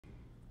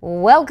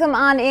Welcome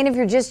on in if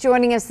you're just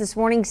joining us this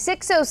morning,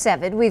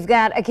 6:07. We've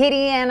got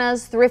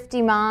Acadiana's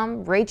Thrifty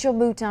mom, Rachel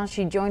Mouton.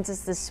 She joins us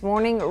this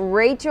morning.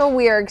 Rachel,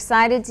 we are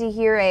excited to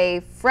hear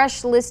a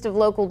fresh list of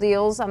local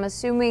deals. I'm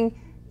assuming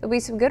there'll be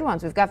some good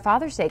ones. We've got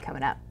Father's Day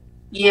coming up.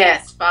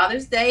 Yes,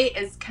 Father's Day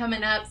is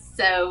coming up,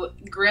 so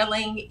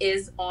grilling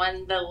is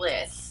on the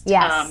list.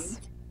 Yes.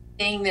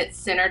 Thing that's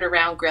centered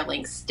around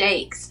grilling,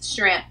 steaks,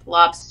 shrimp,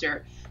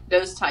 lobster,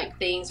 those type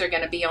things are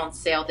going to be on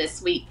sale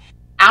this week.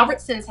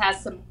 Albertsons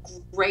has some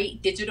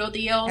great digital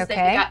deals. Okay.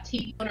 They've got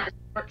T-bone or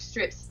pork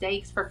strip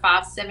steaks for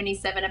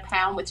 $5.77 a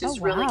pound, which is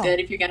really good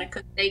if you're going to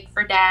cook steak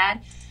for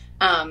Dad.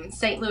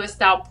 St. Louis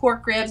style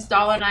pork ribs,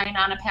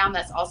 $1.99 a pound.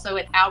 That's also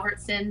at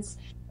Albertsons.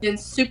 Then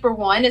Super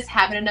One is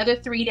having another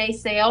 3-day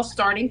sale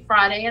starting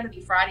Friday. It'll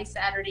be Friday,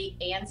 Saturday,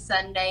 and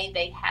Sunday.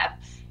 They have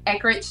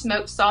Eckrich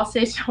smoked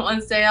sausage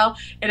on sale,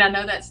 and I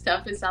know that's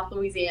tough in South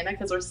Louisiana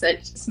because we're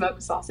such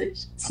smoked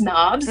sausage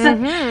snobs.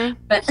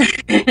 But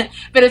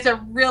but it's a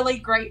really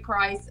great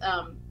price.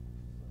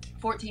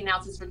 14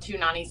 ounces for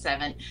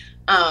 $2.97.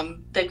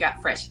 They've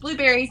got fresh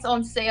blueberries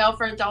on sale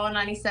for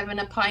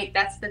 $1.97 a pint.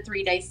 That's the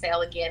 3-day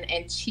sale again.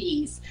 And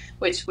cheese,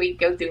 which we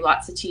go through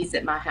lots of cheese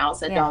at my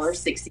house,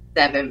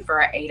 $1.67 for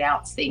an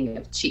 8-ounce thing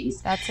of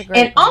cheese. That's a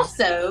great And price.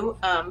 Also,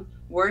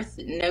 worth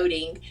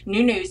noting,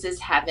 New News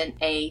is having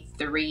a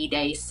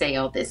 3-day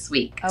sale this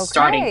week,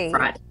 starting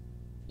Friday.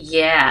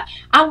 Yeah,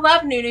 I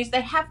love New News. They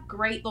have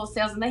great little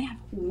sales, and they have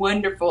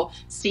wonderful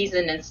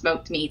seasoned and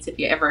smoked meats if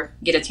you ever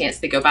get a chance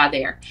to go by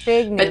there.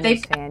 Big New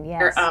News fan,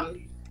 yes.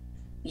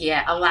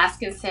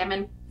 Alaskan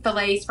salmon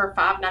fillets for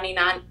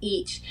 $5.99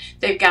 each.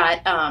 They've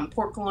got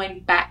pork loin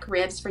back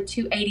ribs for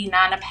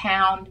 $2.89 a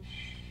pound.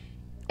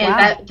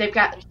 And they've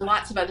got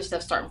lots of other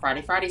stuff starting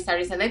Friday,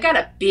 Saturday. So they've got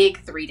a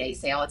big 3-day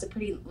sale. It's a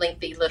pretty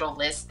lengthy little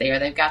list there.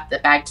 They've got the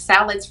bagged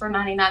salads for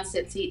 99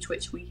 cents each,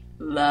 which we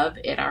love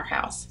at our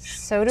house.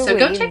 So do we.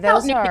 Go check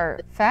Those out are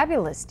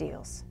fabulous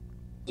deals.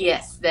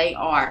 Yes, they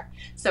are.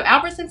 So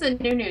Albertsons and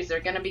New News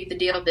are going to be the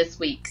deal this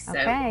week.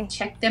 So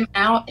check them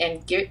out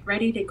and get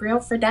ready to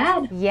grill for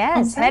Dad.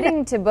 Yes,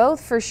 heading to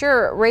both for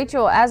sure.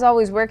 Rachel, as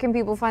always, where can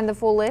people find the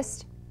full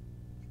list?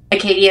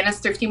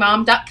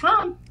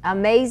 AcadianaThriftyMom.com.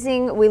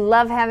 Amazing. We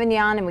love having you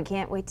on, and we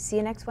can't wait to see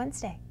you next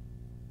Wednesday.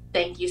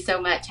 Thank you so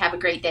much. Have a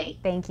great day.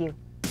 Thank you.